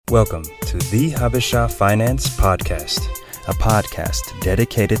Welcome to the Habesha Finance Podcast, a podcast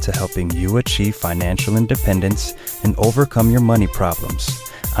dedicated to helping you achieve financial independence and overcome your money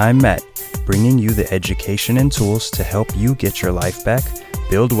problems. I'm Matt, bringing you the education and tools to help you get your life back,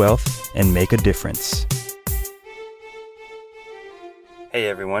 build wealth, and make a difference. Hey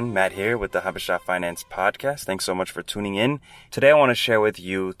everyone, Matt here with the Habesha Finance Podcast. Thanks so much for tuning in. Today I want to share with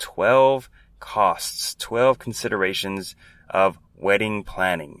you 12 costs, 12 considerations of wedding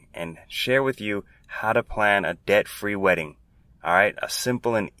planning, and share with you how to plan a debt-free wedding. All right, a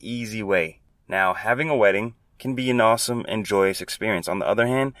simple and easy way. Now, having a wedding can be an awesome and joyous experience. On the other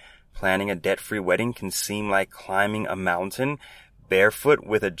hand, planning a debt-free wedding can seem like climbing a mountain barefoot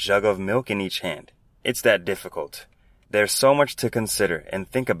with a jug of milk in each hand. It's that difficult. There's so much to consider and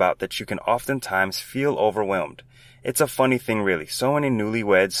think about that you can oftentimes feel overwhelmed. It's a funny thing, really. So many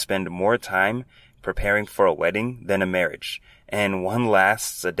newlyweds spend more time preparing for a wedding than a marriage. And one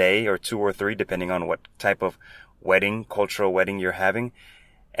lasts a day or two or three, depending on what type of wedding, cultural wedding you're having.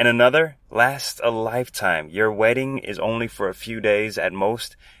 And another lasts a lifetime. Your wedding is only for a few days at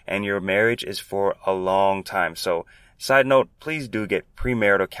most, and your marriage is for a long time. So, side note, please do get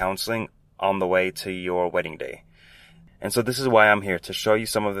premarital counseling on the way to your wedding day. And so this is why I'm here, to show you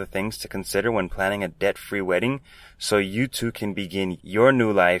some of the things to consider when planning a debt-free wedding so you too can begin your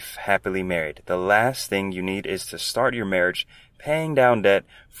new life happily married. The last thing you need is to start your marriage paying down debt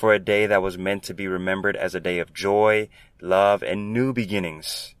for a day that was meant to be remembered as a day of joy, love, and new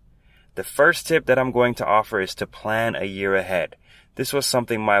beginnings. The first tip that I'm going to offer is to plan a year ahead. This was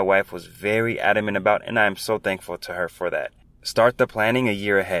something my wife was very adamant about, and I'm so thankful to her for that. Start the planning a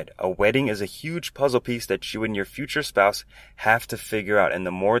year ahead. A wedding is a huge puzzle piece that you and your future spouse have to figure out, and the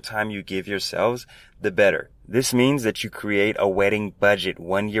more time you give yourselves, the better. This means that you create a wedding budget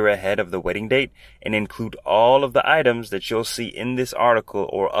 1 year ahead of the wedding date and include all of the items that you'll see in this article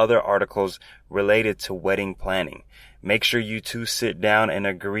or other articles related to wedding planning. Make sure you two sit down and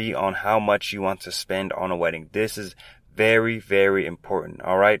agree on how much you want to spend on a wedding. This is very, very important.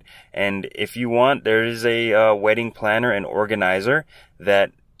 All right. And if you want, there is a wedding planner and organizer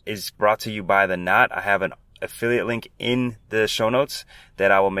that is brought to you by The Knot. I have an affiliate link in the show notes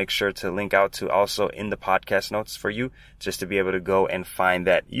that I will make sure to link out to also in the podcast notes for you, just to be able to go and find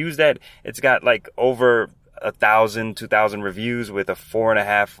that. Use that. It's got like over 1,000, 2,000 reviews with a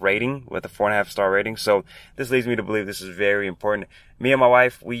 4.5 rating, with a 4.5 star rating. So this leads me to believe this is very important. Me and my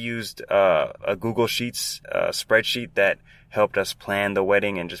wife, we used a Google Sheets spreadsheet that helped us plan the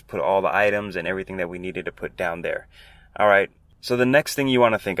wedding and just put all the items and everything that we needed to put down there. All right. So the next thing you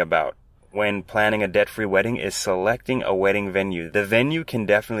want to think about when planning a debt-free wedding is selecting a wedding venue. The venue can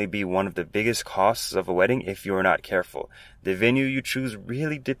definitely be one of the biggest costs of a wedding if you're not careful. The venue you choose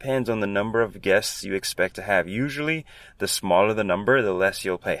really depends on the number of guests you expect to have. Usually, the smaller the number, the less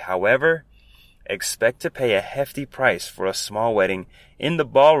you'll pay. However, expect to pay a hefty price for a small wedding in the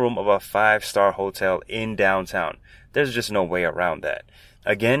ballroom of a 5-star hotel in downtown. There's just no way around that.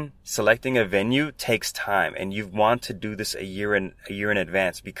 Again, selecting a venue takes time, and you want to do this a year in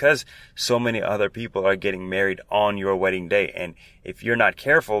advance because so many other people are getting married on your wedding day. And if you're not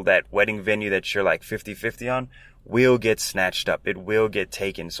careful, that wedding venue that you're like 50-50 on will get snatched up. It will get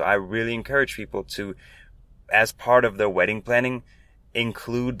taken. So I really encourage people to, as part of their wedding planning,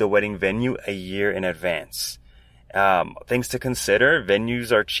 include the wedding venue a year in advance. Things to consider: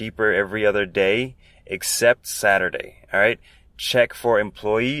 venues are cheaper every other day except Saturday. All right. Check for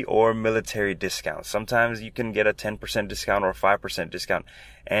employee or military discounts. Sometimes you can get a 10% discount or 5% discount,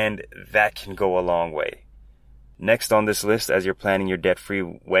 and that can go a long way. Next on this list, as you're planning your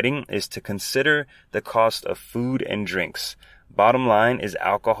debt-free wedding, is to consider the cost of food and drinks. Bottom line is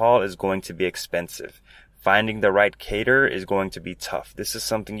alcohol is going to be expensive. Finding the right caterer is going to be tough. This is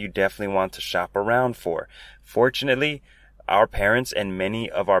something you definitely want to shop around for. Fortunately, our parents and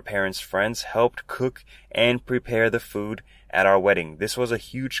many of our parents' friends helped cook and prepare the food at our wedding. This was a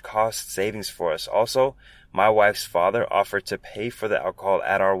huge cost savings for us. Also, my wife's father offered to pay for the alcohol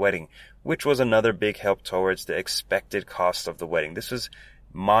at our wedding, which was another big help towards the expected cost of the wedding. This was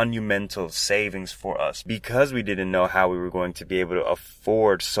monumental savings for us because we didn't know how we were going to be able to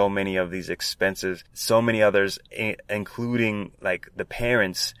afford so many of these expenses. So many others, including like the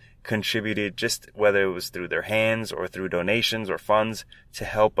parents, contributed, just whether it was through their hands or through donations or funds, to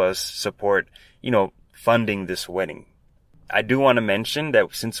help us support, funding this wedding. I do want to mention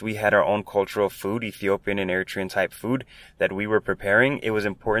that since we had our own cultural food, Ethiopian and Eritrean type food that we were preparing, it was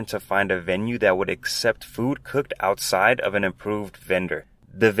important to find a venue that would accept food cooked outside of an approved vendor.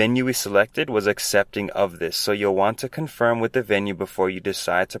 The venue we selected was accepting of this, so you'll want to confirm with the venue before you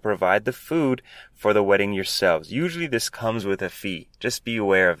decide to provide the food for the wedding yourselves. Usually this comes with a fee. Just be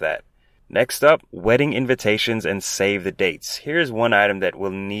aware of that. Next up, wedding invitations and save the dates. Here's one item that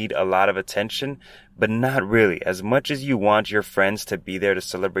will need a lot of attention, but not really. As much as you want your friends to be there to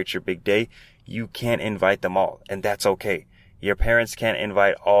celebrate your big day, you can't invite them all, and that's okay. Your parents can't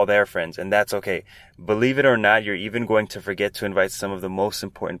invite all their friends, and that's okay. Believe it or not, you're even going to forget to invite some of the most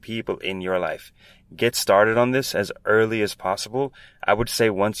important people in your life. Get started on this as early as possible. I would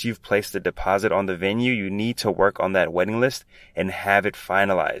say once you've placed the deposit on the venue, you need to work on that wedding list and have it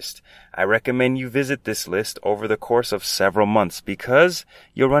finalized. I recommend you visit this list over the course of several months because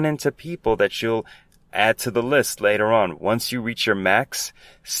you'll run into people that you'll add to the list later on. Once you reach your max,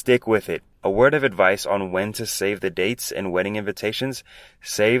 stick with it. A word of advice on when to save the dates and wedding invitations.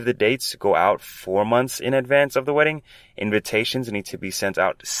 Save the dates, go out 4 months in advance of the wedding. Invitations need to be sent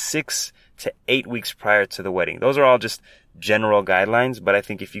out 6 to 8 weeks prior to the wedding. Those are all just general guidelines, but I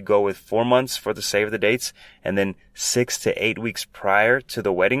think if you go with 4 months for the save the dates and then 6 to 8 weeks prior to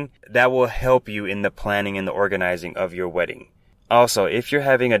the wedding, that will help you in the planning and the organizing of your wedding. Also, if you're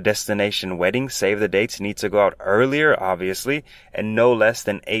having a destination wedding, save the dates need to go out earlier, obviously, and no less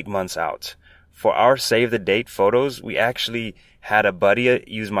than 8 months out. For our save the date photos, we actually had a buddy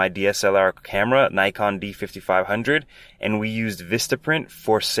use my DSLR camera, Nikon D5500, and we used Vistaprint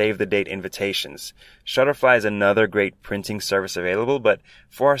for save the date invitations. Shutterfly is another great printing service available, but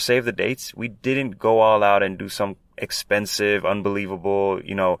for our save the dates, we didn't go all out and do some expensive, unbelievable,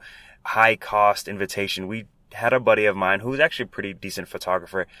 high cost invitation. We had a buddy of mine who's actually a pretty decent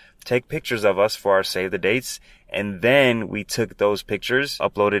photographer take pictures of us for our save the dates, and then we took those pictures,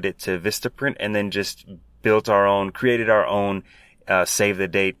 uploaded it to Vistaprint, and then just created our own save the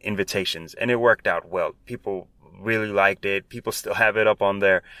date invitations, and it worked out well. People really liked it. People still have it up on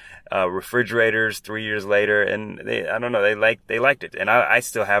their refrigerators 3 years later, and they liked it. And I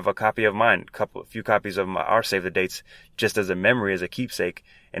still have a copy of mine, a few copies of our save the dates, just as a memory, as a keepsake,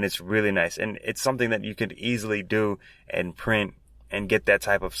 and it's really nice. And it's something that you could easily do and print and get that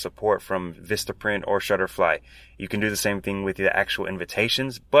type of support from Vistaprint or Shutterfly. You can do the same thing with the actual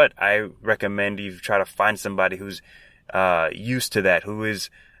invitations, but I recommend you try to find somebody who's used to that,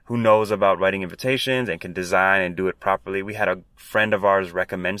 who knows about writing invitations and can design and do it properly. We had a friend of ours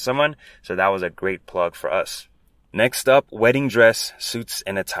recommend someone, so that was a great plug for us. Next up, wedding dress, suits,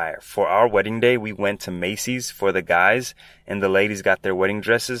 and attire. For our wedding day, we went to Macy's for the guys, and the ladies got their wedding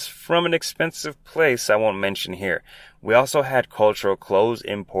dresses from an expensive place I won't mention here. We also had cultural clothes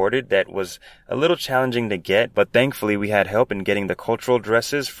imported that was a little challenging to get, but thankfully we had help in getting the cultural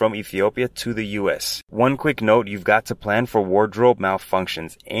dresses from Ethiopia to the US. One quick note, you've got to plan for wardrobe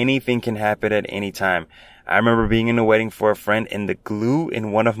malfunctions. Anything can happen at any time. I remember being in a wedding for a friend and the glue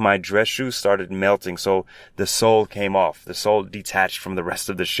in one of my dress shoes started melting, so the sole came off. The sole detached from the rest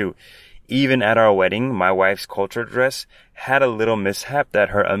of the shoe. Even at our wedding, my wife's culture dress had a little mishap that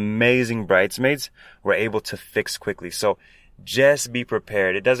her amazing bridesmaids were able to fix quickly. So just be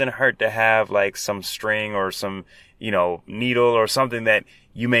prepared. It doesn't hurt to have like some string or some, needle or something that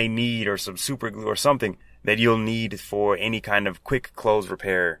you may need, or some super glue or something that you'll need for any kind of quick clothes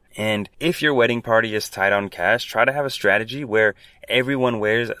repair. And if your wedding party is tight on cash, try to have a strategy where everyone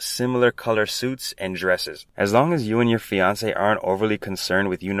wears similar color suits and dresses. As long as you and your fiance aren't overly concerned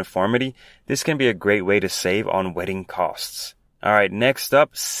with uniformity, this can be a great way to save on wedding costs. Alright, next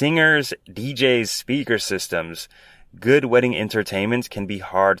up, singers, DJs, speaker systems. Good wedding entertainment can be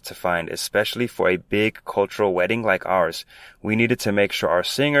hard to find, especially for a big cultural wedding like ours. We needed to make sure our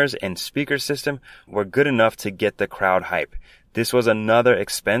singers and speaker system were good enough to get the crowd hype. This was another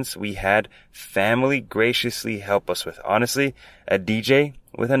expense we had family graciously help us with. Honestly, a DJ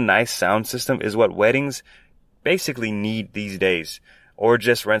with a nice sound system is what weddings basically need these days. Or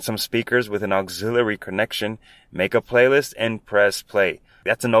just rent some speakers with an auxiliary connection, make a playlist, and press play.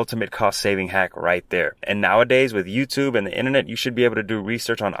 That's an ultimate cost-saving hack right there. And nowadays, with YouTube and the internet, you should be able to do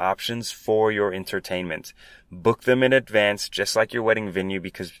research on options for your entertainment. Book them in advance, just like your wedding venue,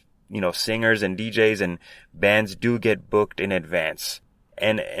 because, singers and DJs and bands do get booked in advance.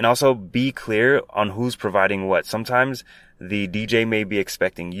 And also be clear on who's providing what. Sometimes the DJ may be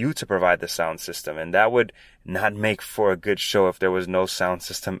expecting you to provide the sound system, and that would not make for a good show if there was no sound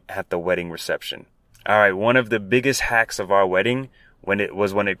system at the wedding reception. Alright, one of the biggest hacks of our wedding when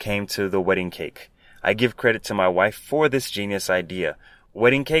it came to the wedding cake. I give credit to my wife for this genius idea.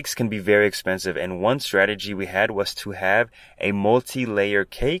 Wedding cakes can be very expensive, and one strategy we had was to have a multi-layer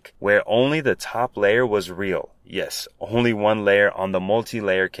cake where only the top layer was real. Yes, only one layer on the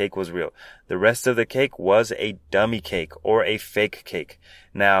multi-layer cake was real. The rest of the cake was a dummy cake or a fake cake.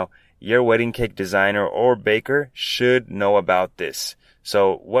 Now, your wedding cake designer or baker should know about this.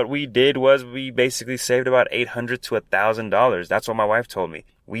 So what we did was we basically saved about $800 to $1,000. That's what my wife told me.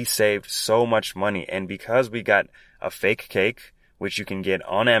 We saved so much money. And because we got a fake cake, which you can get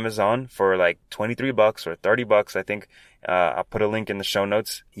on Amazon for like $23 or $30, I think, I'll put a link in the show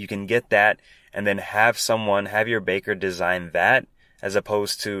notes. You can get that and then have your baker design that, as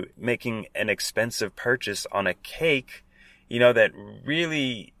opposed to making an expensive purchase on a cake, that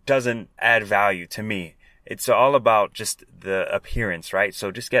really doesn't add value to me. It's all about just the appearance, right?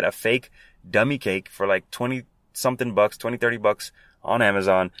 So just get a fake dummy cake for like 20 something bucks, $30 on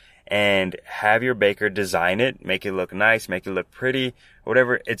Amazon, and have your baker design it, make it look nice, make it look pretty,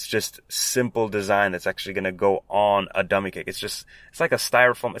 whatever. It's just simple design that's actually going to go on a dummy cake. It's like a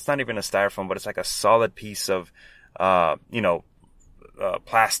styrofoam. It's not even a styrofoam, but it's like a solid piece of,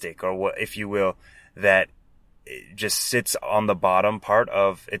 plastic, or what, if you will, that it just sits on the bottom part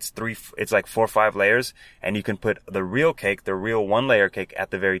of it's like 4 or 5 layers, and you can put the real cake, the real 1-layer cake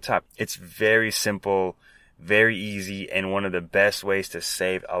at the very top. It's very simple, very easy, and one of the best ways to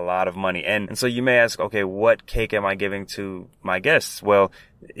save a lot of money. And so you may ask, okay, what cake am I giving to my guests? Well,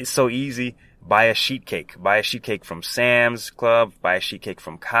 it's so easy. Buy a sheet cake. Buy a sheet cake from Sam's Club. Buy a sheet cake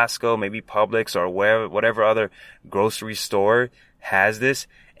from Costco, maybe Publix, or whatever other grocery store has this.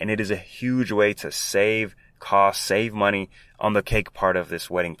 And it is a huge way to save costs, save money on the cake part of this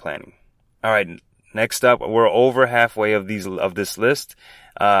wedding planning. All right. Next up, we're over halfway of this list.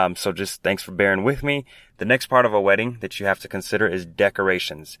 So just thanks for bearing with me. The next part of a wedding that you have to consider is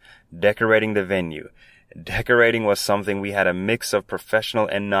decorations. Decorating the venue. Decorating was something we had a mix of professional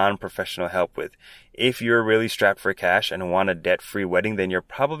and non-professional help with. If you're really strapped for cash and want a debt-free wedding, then you're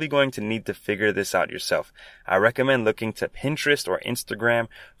probably going to need to figure this out yourself. I recommend looking to Pinterest or Instagram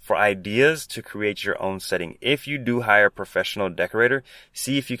for ideas to create your own setting. If you do hire a professional decorator,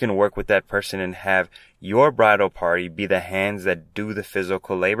 see if you can work with that person and have your bridal party be the hands that do the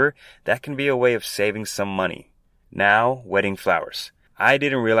physical labor. That can be a way of saving some money. Now, wedding flowers. I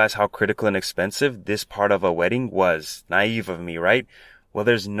didn't realize how critical and expensive this part of a wedding was. Naive of me, right? Well,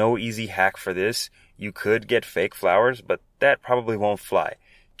 there's no easy hack for this. You could get fake flowers, but that probably won't fly.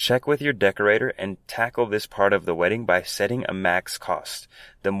 Check with your decorator and tackle this part of the wedding by setting a max cost.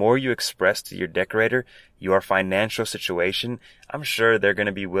 The more you express to your decorator your financial situation, I'm sure they're going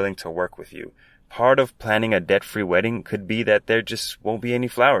to be willing to work with you. Part of planning a debt-free wedding could be that there just won't be any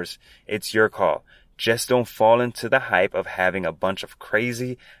flowers. It's your call. Just don't fall into the hype of having a bunch of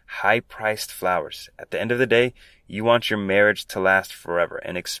crazy, high-priced flowers. At the end of the day, you want your marriage to last forever,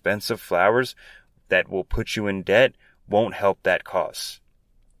 and expensive flowers that will put you in debt won't help that cause.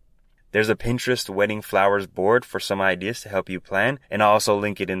 There's a Pinterest wedding flowers board for some ideas to help you plan, and I'll also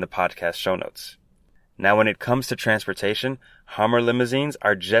link it in the podcast show notes. Now, when it comes to transportation, Hummer limousines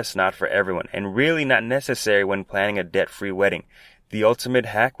are just not for everyone, and really not necessary when planning a debt-free wedding. The ultimate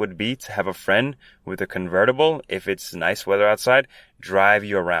hack would be to have a friend with a convertible, if it's nice weather outside, drive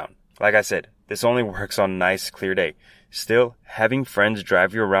you around. Like I said, this only works on nice, clear day. Still, having friends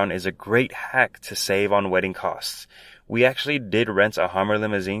drive you around is a great hack to save on wedding costs. We actually did rent a Hummer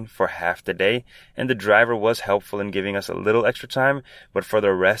limousine for half the day, and the driver was helpful in giving us a little extra time, but for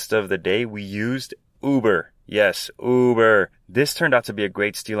the rest of the day, we used Uber. Yes, Uber. This turned out to be a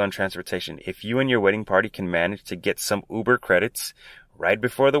great steal on transportation. If you and your wedding party can manage to get some Uber credits right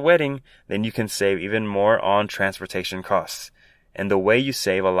before the wedding, then you can save even more on transportation costs. And the way you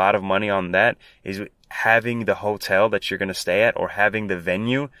save a lot of money on that is having the hotel that you're going to stay at, or having the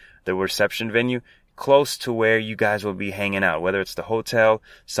venue, the reception venue, close to where you guys will be hanging out, whether it's the hotel,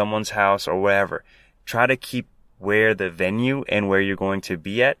 someone's house, or wherever. Try to keep where the venue and where you're going to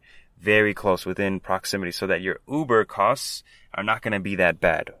be at very close, within proximity, so that your Uber costs are not going to be that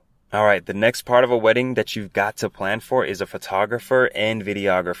bad. All right, the next part of a wedding that you've got to plan for is a photographer and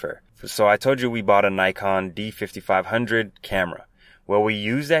videographer. So I told you we bought a Nikon D5500 camera. Well, we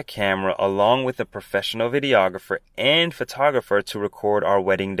use that camera along with a professional videographer and photographer to record our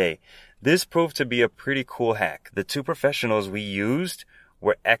wedding day. This proved to be a pretty cool hack. The two professionals we used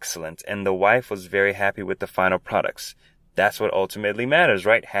were excellent, and the wife was very happy with the final products. That's what ultimately matters,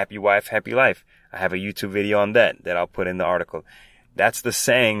 right? Happy wife, happy life. I have a YouTube video on that I'll put in the article. That's the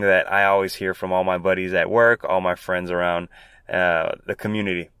saying that I always hear from all my buddies at work, all my friends around the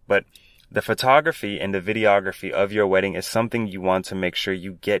community. But the photography and the videography of your wedding is something you want to make sure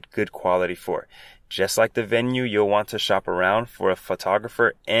you get good quality for. Just like the venue, you'll want to shop around for a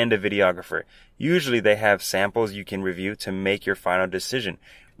photographer and a videographer. Usually they have samples you can review to make your final decision.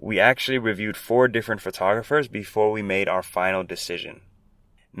 we actually reviewed 4 different photographers before we made our final decision.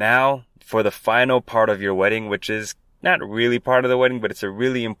 Now, for the final part of your wedding, which is not really part of the wedding, but it's a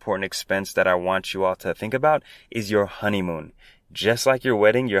really important expense that I want you all to think about, is your honeymoon. Just like your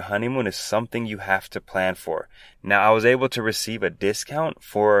wedding, your honeymoon is something you have to plan for. Now, I was able to receive a discount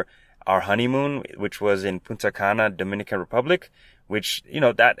for our honeymoon, which was in Punta Cana, Dominican Republic, which,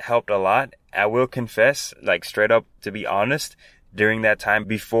 that helped a lot. I will confess, like straight up, to be honest, during that time,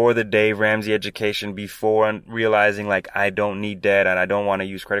 before the Dave Ramsey education, before realizing like I don't need debt and I don't want to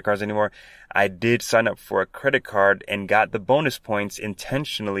use credit cards anymore, I did sign up for a credit card and got the bonus points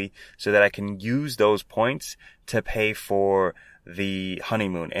intentionally so that I can use those points to pay for the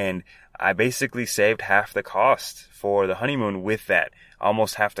honeymoon. And I basically saved half the cost for the honeymoon with that,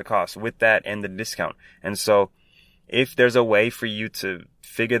 almost half the cost with that and the discount. And so if there's a way for you to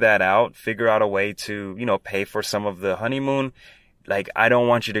figure out a way to, pay for some of the honeymoon, like, I don't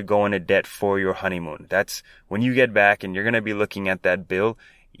want you to go into debt for your honeymoon. That's when you get back and you're going to be looking at that bill,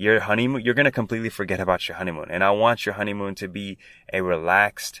 your honeymoon, you're going to completely forget about your honeymoon. And I want your honeymoon to be a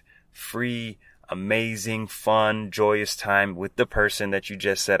relaxed, free, amazing, fun, joyous time with the person that you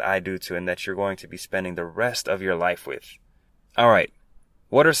just said I do to and that you're going to be spending the rest of your life with. All right.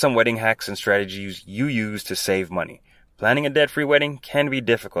 What are some wedding hacks and strategies you use to save money? Planning a debt-free wedding can be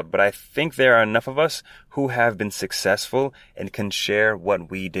difficult, but I think there are enough of us who have been successful and can share what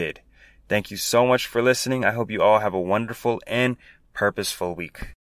we did. Thank you so much for listening. I hope you all have a wonderful and purposeful week.